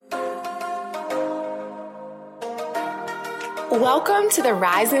Welcome to the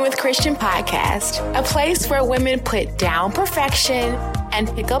Rising with Christian podcast, a place where women put down perfection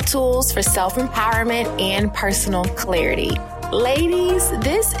and pick up tools for self-empowerment and personal clarity. Ladies,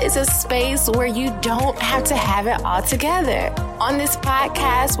 this is a space where you don't have to have it all together. On this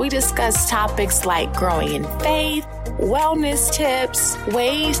podcast, we discuss topics like growing in faith, wellness tips,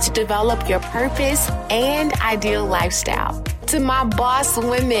 ways to develop your purpose, and ideal lifestyle. To my boss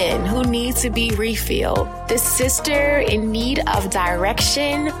women who need to be refilled, the sister in need of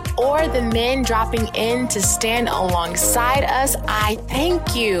direction, or the men dropping in to stand alongside us, I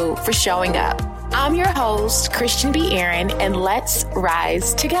thank you for showing up. I'm your host, Christian B. Aaron, and let's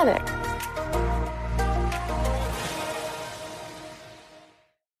rise together.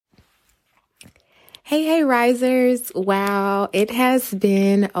 Hey, risers. Wow, it has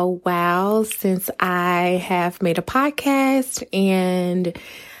been a while since I have made a podcast, and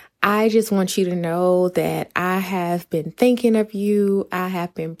I just want you to know that I have been thinking of you. I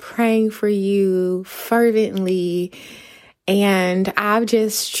have been praying for you fervently, and I've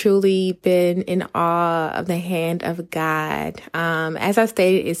just truly been in awe of the hand of God. As I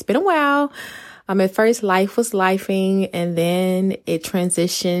stated, it's been a while. At first, life was lifing, and then it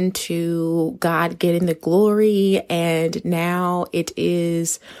transitioned to God getting the glory, and now it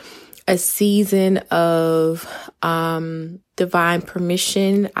is a season of divine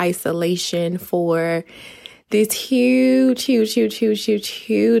permission, isolation for this huge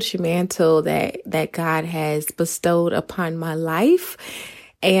mantle that God has bestowed upon my life.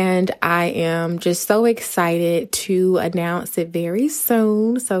 And I am just so excited to announce it very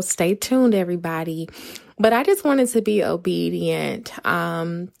soon. So stay tuned, everybody. But I just wanted to be obedient.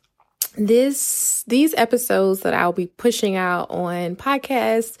 These episodes that I'll be pushing out on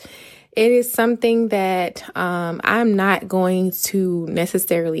podcasts, it is something that I'm not going to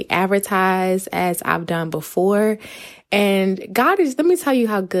necessarily advertise as I've done before. And let me tell you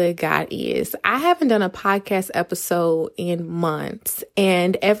how good God is. I haven't done a podcast episode in months,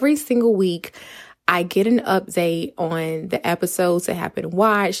 and every single week I get an update on the episodes that have been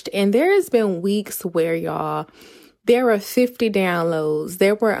watched. And there has been weeks where there were 50 downloads,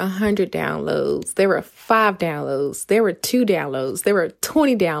 there were 100 downloads, there were 5 downloads, there were 2 downloads, there were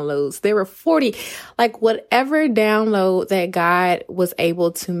 20 downloads, there were 40, like whatever download that God was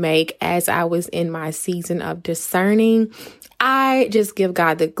able to make as I was in my season of discerning. I just give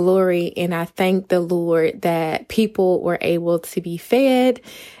God the glory, and I thank the Lord that people were able to be fed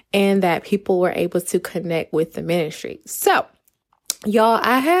and that people were able to connect with the ministry. So, y'all,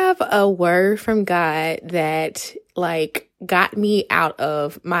 I have a word from God that got me out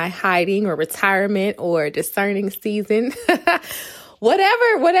of my hiding or retirement or discerning season,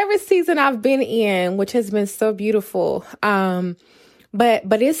 whatever season I've been in, which has been so beautiful.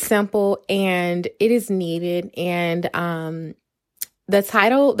 But it's simple and it is needed. And the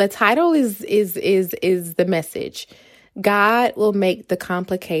title is the message. God will make the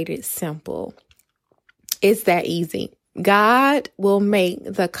complicated simple. It's that easy. God will make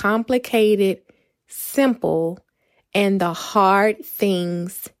the complicated simple and the hard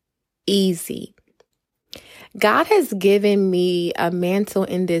things easy. God has given me a mantle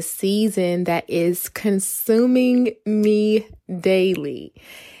in this season that is consuming me daily.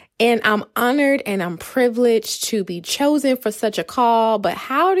 And I'm honored and I'm privileged to be chosen for such a call. But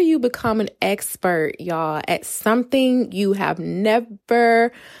how do you become an expert, y'all, at something you have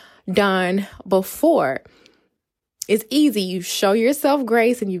never done before? It's easy. You show yourself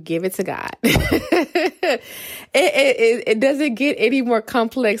grace and you give it to God. It doesn't get any more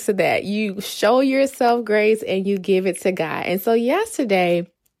complex than that. You show yourself grace and you give it to God. And so yesterday,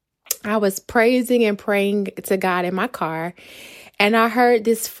 I was praising and praying to God in my car, and I heard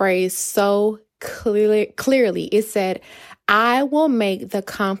this phrase so clearly. It said, "I will make the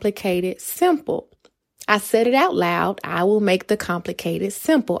complicated simple." I said it out loud. I will make the complicated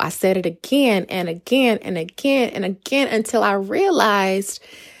simple. I said it again and again and again and again until I realized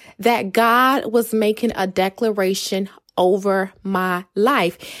that God was making a declaration over my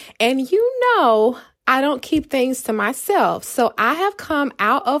life. And I don't keep things to myself. So I have come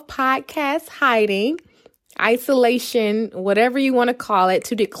out of podcast hiding, isolation, whatever you want to call it,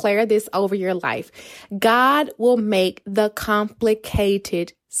 to declare this over your life. God will make the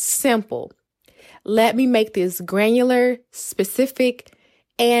complicated simple. Let me make this granular, specific,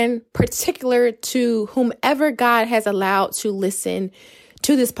 and particular to whomever God has allowed to listen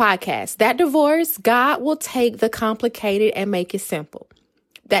to this podcast. That divorce, God will take the complicated and make it simple.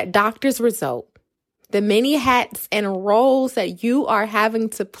 That doctor's result, the many hats and roles that you are having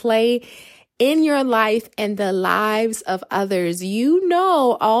to play in your life and the lives of others. You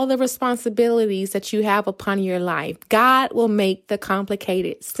know all the responsibilities that you have upon your life. God will make the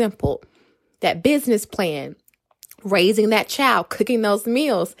complicated simple. That business plan, raising that child, cooking those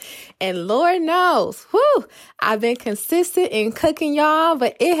meals. And Lord knows, I've been consistent in cooking, y'all,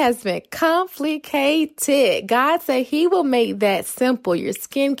 but it has been complicated. God said he will make that simple. Your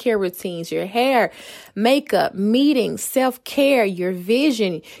skincare routines, your hair, makeup, meetings, self-care, your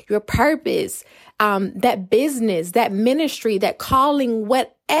vision, your purpose, that business, that ministry, that calling,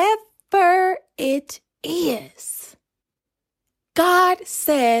 whatever it is. God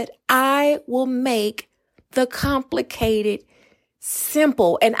said, I will make the complicated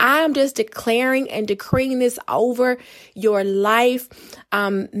simple. And I'm just declaring and decreeing this over your life.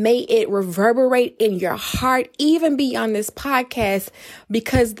 May it reverberate in your heart, even beyond this podcast,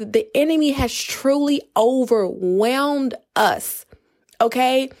 because the enemy has truly overwhelmed us.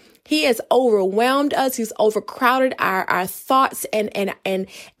 Okay. He has overwhelmed us. He's overcrowded our thoughts and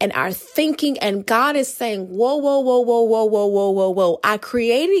our thinking. And God is saying, whoa. I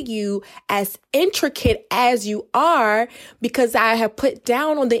created you as intricate as you are because I have put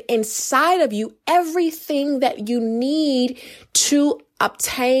down on the inside of you everything that you need to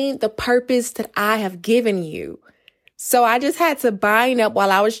obtain the purpose that I have given you. So I just had to bind up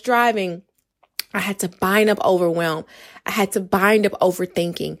while I was driving. I had to bind up overwhelm. I had to bind up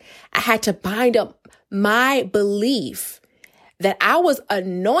overthinking. I had to bind up my belief that I was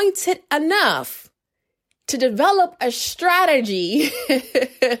anointed enough to develop a strategy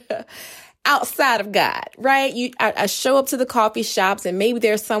outside of God, right? I show up to the coffee shops and maybe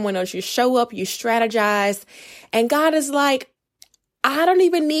there's someone else. You show up, you strategize, and God is like, I don't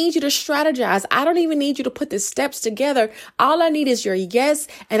even need you to strategize. I don't even need you to put the steps together. All I need is your yes.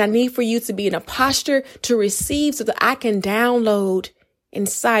 And I need for you to be in a posture to receive so that I can download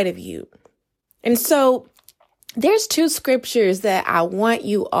inside of you. And so there's two scriptures that I want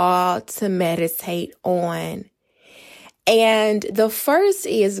you all to meditate on. And the first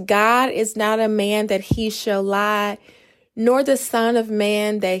is, God is not a man that he shall lie, nor the son of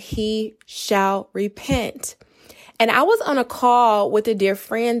man that he shall repent. And I was on a call with a dear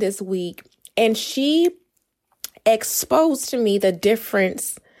friend this week, and she exposed to me the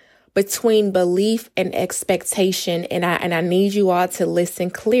difference between belief and expectation. And I need you all to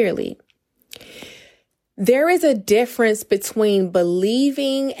listen clearly. There is a difference between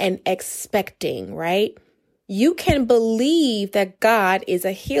believing and expecting, right? You can believe that God is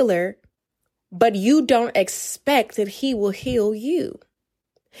a healer, but you don't expect that he will heal you.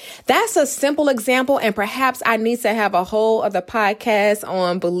 That's a simple example, and perhaps I need to have a whole other podcast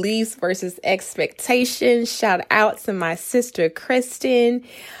on beliefs versus expectations. Shout out to my sister, Kristen.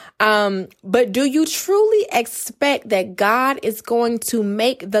 But do you truly expect that God is going to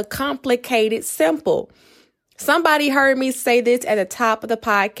make the complicated simple? Somebody heard me say this at the top of the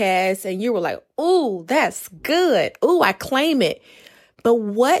podcast, and you were like, ooh, that's good. Ooh, I claim it. But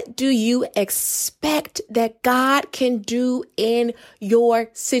what do you expect that God can do in your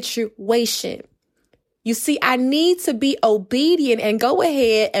situation? You see, I need to be obedient and go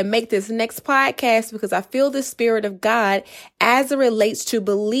ahead and make this next podcast because I feel the Spirit of God as it relates to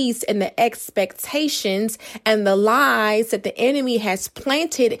beliefs and the expectations and the lies that the enemy has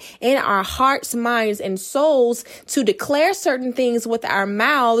planted in our hearts, minds, and souls to declare certain things with our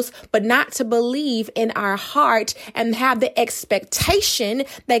mouths, but not to believe in our heart and have the expectation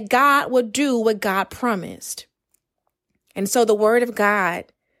that God would do what God promised. And so the word of God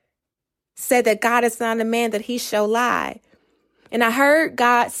said that God is not a man that he shall lie. And I heard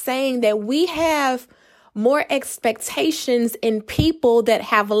God saying that we have more expectations in people that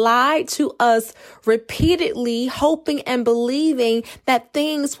have lied to us repeatedly, hoping and believing that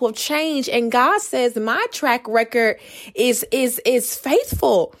things will change. And God says, my track record is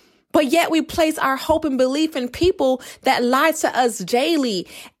faithful. But yet we place our hope and belief in people that lie to us daily.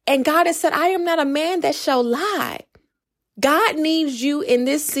 And God has said, I am not a man that shall lie. God needs you in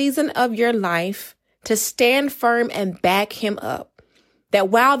this season of your life to stand firm and back him up. That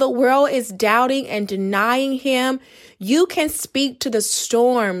while the world is doubting and denying him, you can speak to the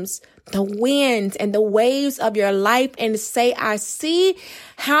storms, the winds, and the waves of your life and say, I see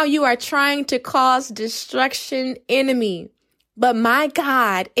how you are trying to cause destruction, enemy. But my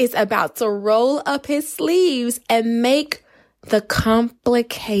God is about to roll up his sleeves and make the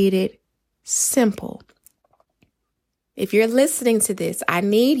complicated simple. If you're listening to this, I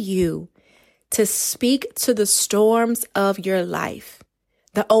need you to speak to the storms of your life,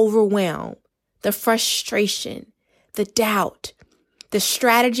 the overwhelm, the frustration, the doubt, the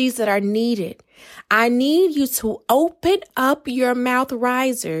strategies that are needed, I need you to open up your mouth,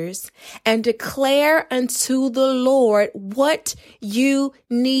 risers, and declare unto the Lord what you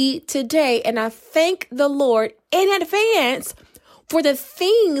need today. And I thank the Lord in advance for the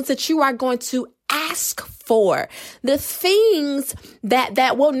things that you are going to ask for, the things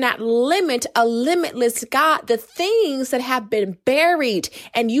that will not limit a limitless God, the things that have been buried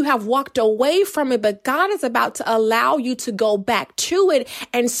and you have walked away from it, but God is about to allow you to go back to it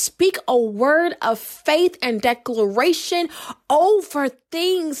and speak a word of faith and declaration over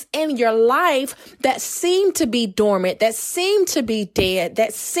things in your life that seem to be dormant, that seem to be dead,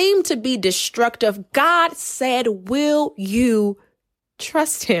 that seem to be destructive. God said, will you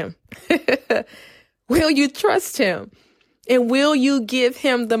trust him? Will you trust him? And will you give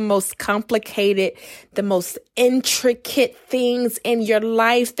him the most complicated, the most intricate things in your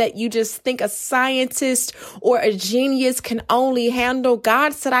life that you just think a scientist or a genius can only handle?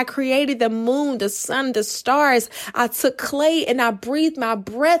 God said, I created the moon, the sun, the stars. I took clay and I breathed my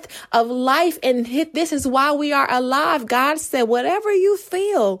breath of life. And this is why we are alive. God said, whatever you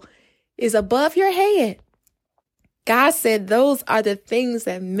feel is above your head. God said, those are the things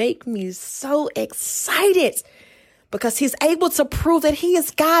that make me so excited because he's able to prove that he is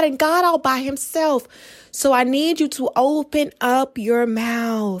God and God all by himself. So I need you to open up your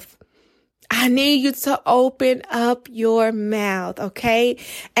mouth. I need you to open up your mouth. Okay.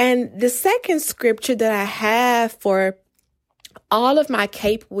 And the second scripture that I have for all of my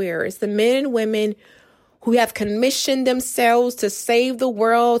cape wearers, the men and women who have commissioned themselves to save the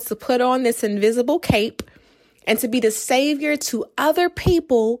world, to put on this invisible cape, and to be the savior to other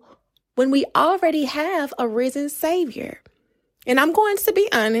people when we already have a risen savior. And I'm going to be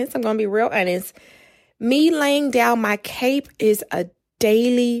honest. I'm going to be real honest. Me laying down my cape is a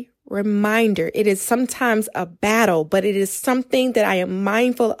daily reminder. It is sometimes a battle, but it is something that I am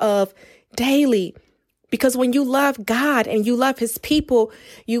mindful of daily. Because when you love God and you love his people,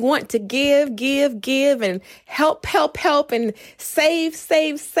 you want to give, and help, and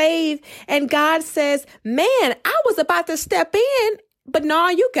save. And God says, man, I was about to step in, but no,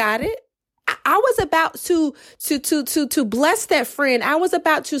 you got it. I was about to bless that friend. I was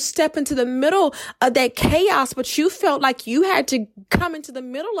about to step into the middle of that chaos, but you felt like you had to come into the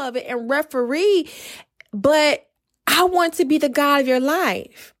middle of it and referee. But I want to be the God of your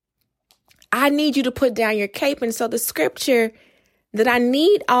life. I need you to put down your cape. And so the scripture that I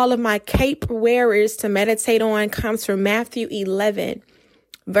need all of my cape wearers to meditate on comes from Matthew 11,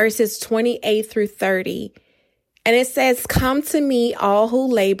 verses 28 through 30. And it says, come to me, all who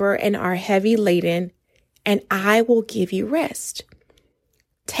labor and are heavy laden, and I will give you rest.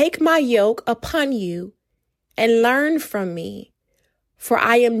 Take my yoke upon you and learn from me, for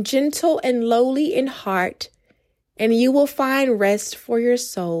I am gentle and lowly in heart, and you will find rest for your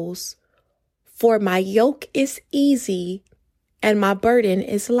souls. For my yoke is easy and my burden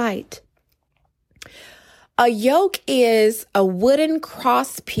is light. A yoke is a wooden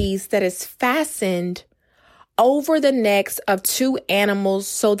cross piece that is fastened over the necks of two animals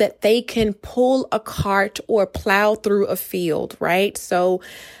so that they can pull a cart or plow through a field, right? So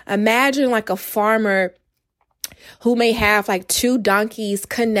imagine like a farmer who may have like two donkeys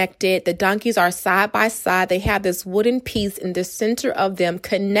connected. The donkeys are side by side. They have this wooden piece in the center of them,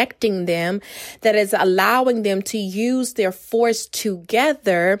 connecting them, that is allowing them to use their force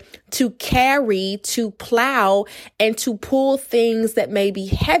together to carry, to plow, and to pull things that may be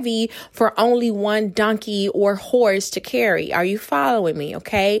heavy for only one donkey or horse to carry. Are you following me?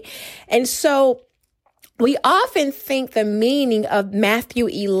 Okay. And so we often think the meaning of Matthew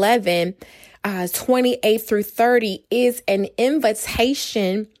 11 28 through 30 is an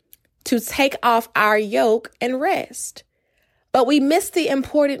invitation to take off our yoke and rest. But we miss the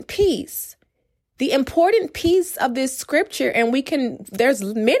important piece. The important piece of this scripture, and there's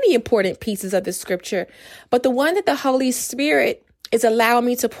many important pieces of this scripture, but the one that the Holy Spirit is allowing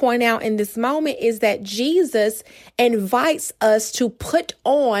me to point out in this moment is that Jesus invites us to put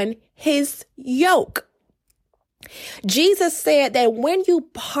on his yoke. Jesus said that when you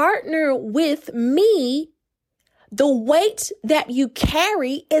partner with me, the weight that you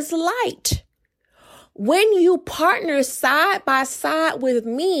carry is light. When you partner side by side with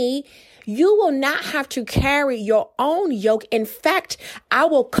me, you will not have to carry your own yoke. In fact, I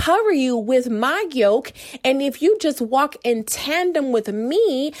will cover you with my yoke. And if you just walk in tandem with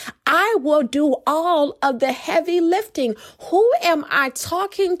me, I will do all of the heavy lifting. Who am I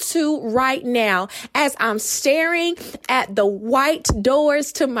talking to right now? As I'm staring at the white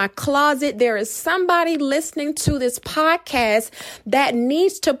doors to my closet, there is somebody listening to this podcast that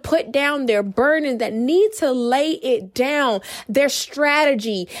needs to put down their burden, that needs to lay it down, their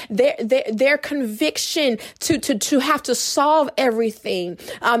strategy, their conviction to have to solve everything.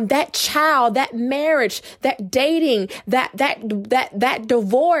 That child, that marriage, that dating, that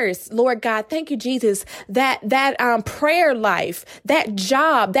divorce, Lord God, thank you, Jesus, that prayer life, that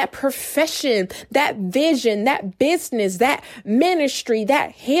job, that profession, that vision, that business, that ministry,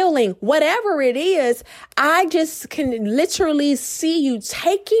 that healing, whatever it is, I just can literally see you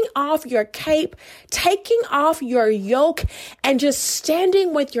taking off your cape, taking off your yoke, and just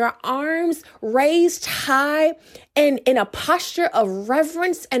standing with your arms raised high and in a posture of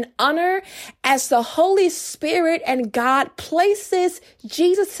reverence and honor as the Holy Spirit and God places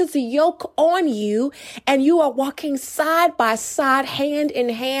Jesus' yoke on you, and you are walking side by side, hand in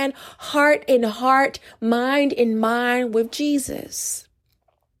hand, heart in heart, mind in mind with Jesus.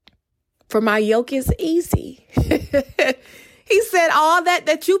 For my yoke is easy. He said all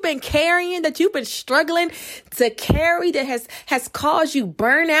that you've been carrying, that you've been struggling to carry, that has caused you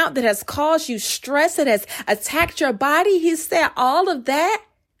burnout, that has caused you stress, that has attacked your body. He said all of that,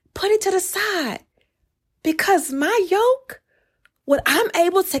 put it to the side, because my yoke, what I'm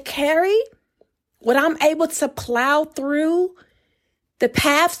able to carry, what I'm able to plow through, the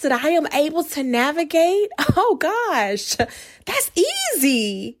paths that I am able to navigate. Oh gosh, that's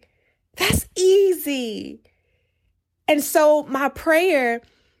easy. That's easy. And so my prayer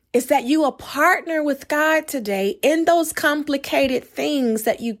is that you will partner with God today in those complicated things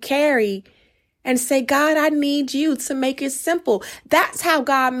that you carry and say, God, I need you to make it simple. That's how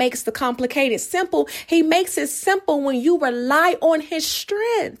God makes the complicated simple. He makes it simple when you rely on his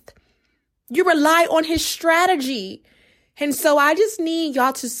strength. You rely on his strategy. And so I just need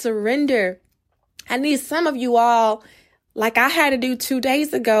y'all to surrender. I need some of you all, like I had to do 2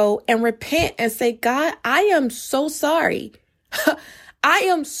 days ago, and repent and say, God, I am so sorry. I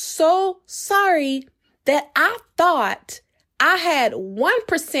am so sorry that I thought I had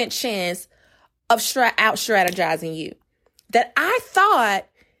 1% chance of out strategizing you. That I thought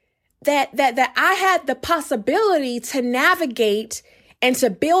that I had the possibility to navigate and to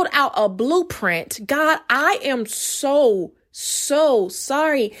build out a blueprint. God, I am so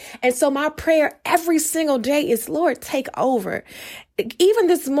sorry. And so my prayer every single day is, Lord, take over. Even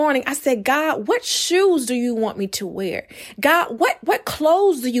this morning, I said, God, what shoes do you want me to wear? God, what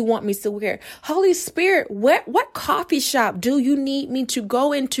clothes do you want me to wear? Holy Spirit, what coffee shop do you need me to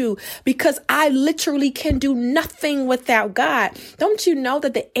go into? Because I literally can do nothing without God. Don't you know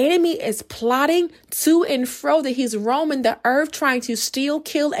that the enemy is plotting to and fro, that he's roaming the earth trying to steal,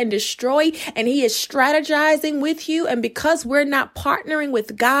 kill, and destroy, and he is strategizing with you. And because we're not partnering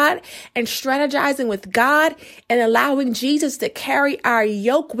with God and strategizing with God and allowing Jesus to carry our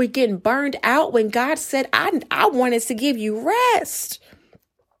yoke, we're getting burned out when God said, I wanted to give you rest.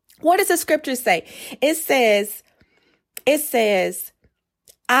 What does the scripture say? It says,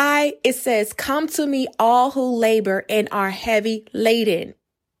 come to me all who labor and are heavy laden,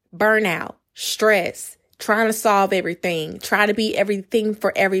 burnout, stress, trying to solve everything, trying to be everything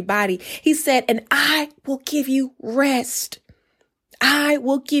for everybody. He said, and I will give you rest. I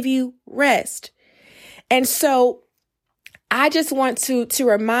will give you rest. And so I just want to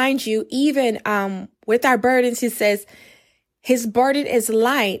remind you, even with our burdens, he says his burden is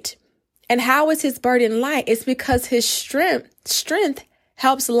light. And how is his burden light? It's because his strength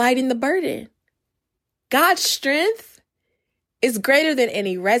helps lighten the burden. God's strength is greater than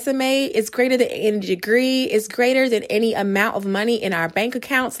any resume. It's greater than any degree. It's greater than any amount of money in our bank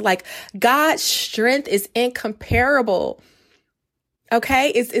accounts. Like, God's strength is incomparable.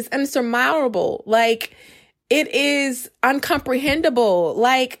 Okay? It's unsurmountable. Like, it is uncomprehendable.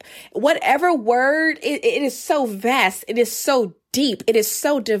 Like, whatever word, it is so vast. It is so deep. It is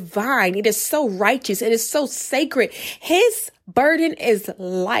so divine. It is so righteous. It is so sacred. His burden is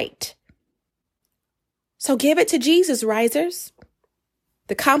light. So give it to Jesus, risers.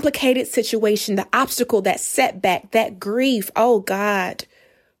 The complicated situation, the obstacle, that setback, that grief. Oh God,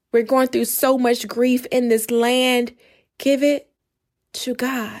 we're going through so much grief in this land. Give it to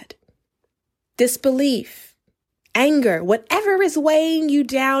God. Disbelief, anger, whatever is weighing you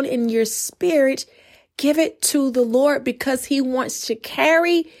down in your spirit, give it to the Lord, because he wants to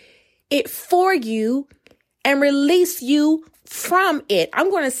carry it for you and release you from it. I'm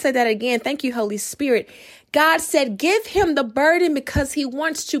going to say that again. Thank you, Holy Spirit. God said, give him the burden because he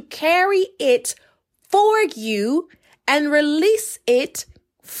wants to carry it for you and release it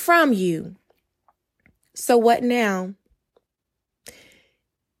from you. So what now?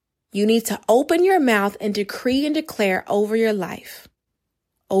 You need to open your mouth and decree and declare over your life,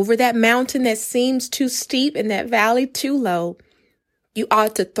 over that mountain that seems too steep and that valley too low. You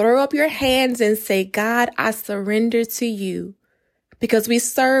ought to throw up your hands and say, God, I surrender to you, because we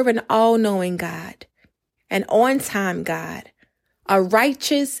serve an all-knowing God, an on-time God, a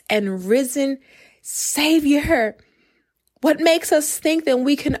righteous and risen Savior. What makes us think that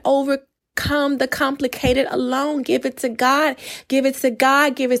we can overcome the complicated alone? Give it to God. Give it to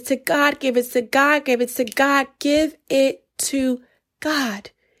God. Give it to God. Give it to God. Give it to God. Give it to God.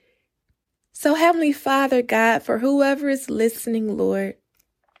 So Heavenly Father, God, for whoever is listening, Lord,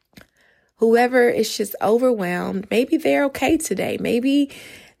 whoever is just overwhelmed, maybe they're okay today. Maybe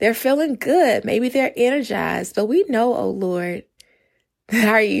they're feeling good. Maybe they're energized. But we know, oh Lord, that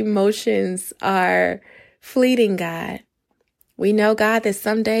our emotions are fleeting, God. We know, God, that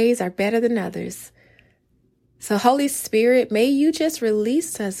some days are better than others. So Holy Spirit, may you just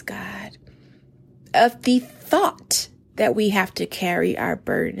release us, God, of the thought that we have to carry our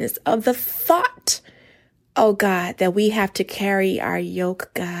burdens, of the thought, oh God, that we have to carry our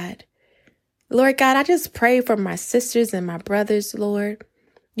yoke, God. Lord God, I just pray for my sisters and my brothers, Lord.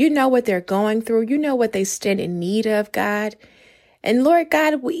 You know what they're going through. You know what they stand in need of, God. And Lord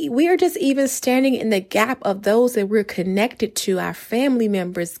God, we are just even standing in the gap of those that we're connected to, our family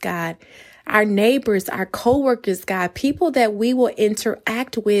members, God, our neighbors, our coworkers, God, people that we will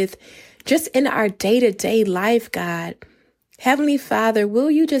interact with just in our day-to-day life, God. Heavenly Father, will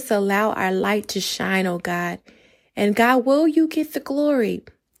you just allow our light to shine, oh God? And God, will you get the glory?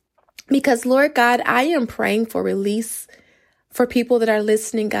 Because Lord God, I am praying for release for people that are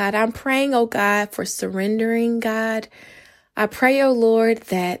listening, God. I'm praying, oh God, for surrendering, God. I pray, oh Lord,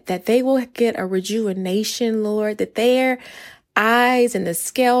 that they will get a rejuvenation, Lord, that their eyes and the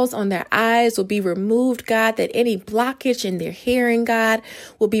scales on their eyes will be removed, God, that any blockage in their hearing, God,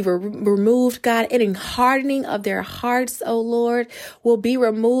 will be removed, God. Any hardening of their hearts, oh Lord, will be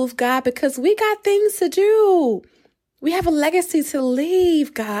removed, God, because we got things to do. We have a legacy to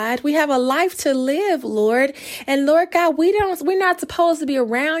leave, God. We have a life to live, Lord. And Lord God, we're not supposed to be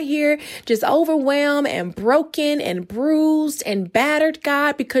around here just overwhelmed and broken and bruised and battered,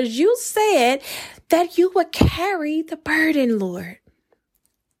 God, because you said that you would carry the burden, Lord.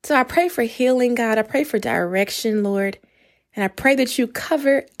 So I pray for healing, God. I pray for direction, Lord. And I pray that you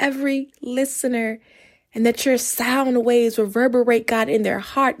cover every listener and that your sound waves reverberate, God, in their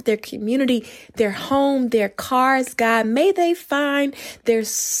heart, their community, their home, their cars, God. May they find their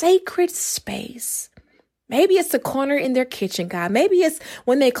sacred space. Maybe it's the corner in their kitchen, God. Maybe it's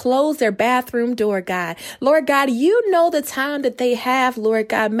when they close their bathroom door, God. Lord God, you know the time that they have, Lord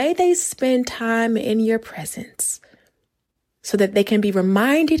God. May they spend time in your presence so that they can be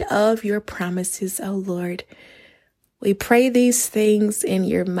reminded of your promises, oh Lord. We pray these things in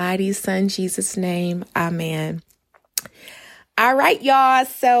your mighty Son, Jesus' name. Amen. All right, y'all.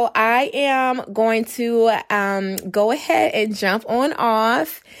 So I am going to go ahead and jump on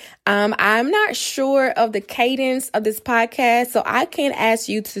off. I'm not sure of the cadence of this podcast, so I can ask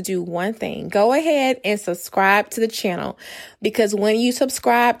you to do one thing. Go ahead and subscribe to the channel, because when you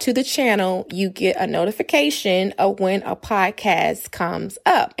subscribe to the channel, you get a notification of when a podcast comes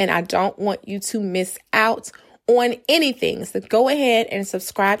up, and I don't want you to miss out on anything. So go ahead and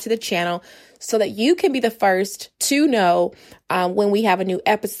subscribe to the channel so that you can be the first to know when we have a new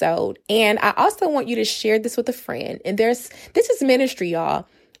episode. And I also want you to share this with a friend. And this is ministry, y'all.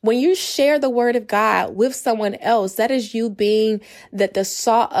 When you share the word of God with someone else, that is you being the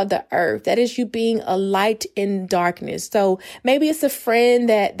salt of the earth. That is you being a light in darkness. So maybe it's a friend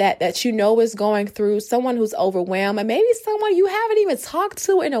that you know is going through, someone who's overwhelmed, and maybe someone you haven't even talked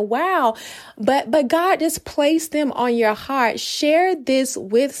to in a while, but God just placed them on your heart. Share this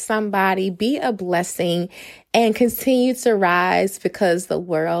with somebody, be a blessing, and continue to rise, because the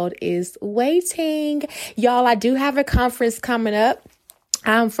world is waiting. Y'all, I do have a conference coming up.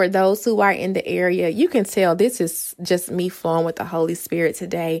 For those who are in the area, you can tell this is just me flowing with the Holy Spirit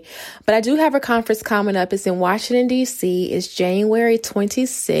today. But I do have a conference coming up. It's in Washington, D.C. It's January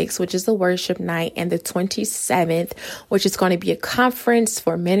 26th, which is the worship night, and the 27th, which is going to be a conference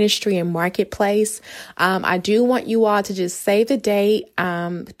for ministry and marketplace. I do want you all to just save the date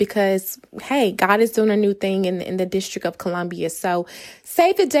because, hey, God is doing a new thing in the District of Columbia. So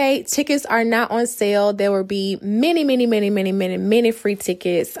save the date. Tickets are not on sale. There will be many free tickets,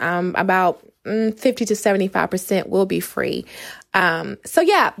 about 50 to 75% will be free. So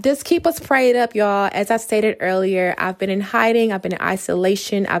yeah, just keep us prayed up, y'all. As I stated earlier, I've been in hiding. I've been in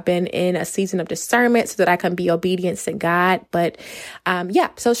isolation. I've been in a season of discernment so that I can be obedient to God. But,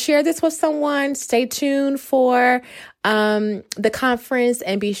 so share this with someone. Stay tuned for, the conference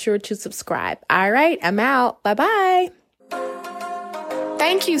and be sure to subscribe. All right. I'm out. Bye-bye.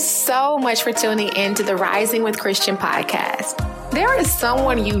 Thank you so much for tuning in to the Rising with Christian podcast. There is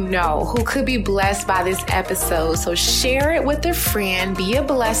someone you know who could be blessed by this episode, so share it with a friend, be a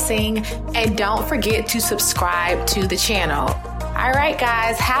blessing, and don't forget to subscribe to the channel. All right,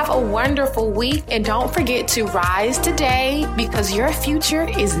 guys, have a wonderful week, and don't forget to rise today because your future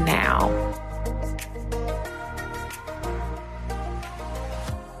is now.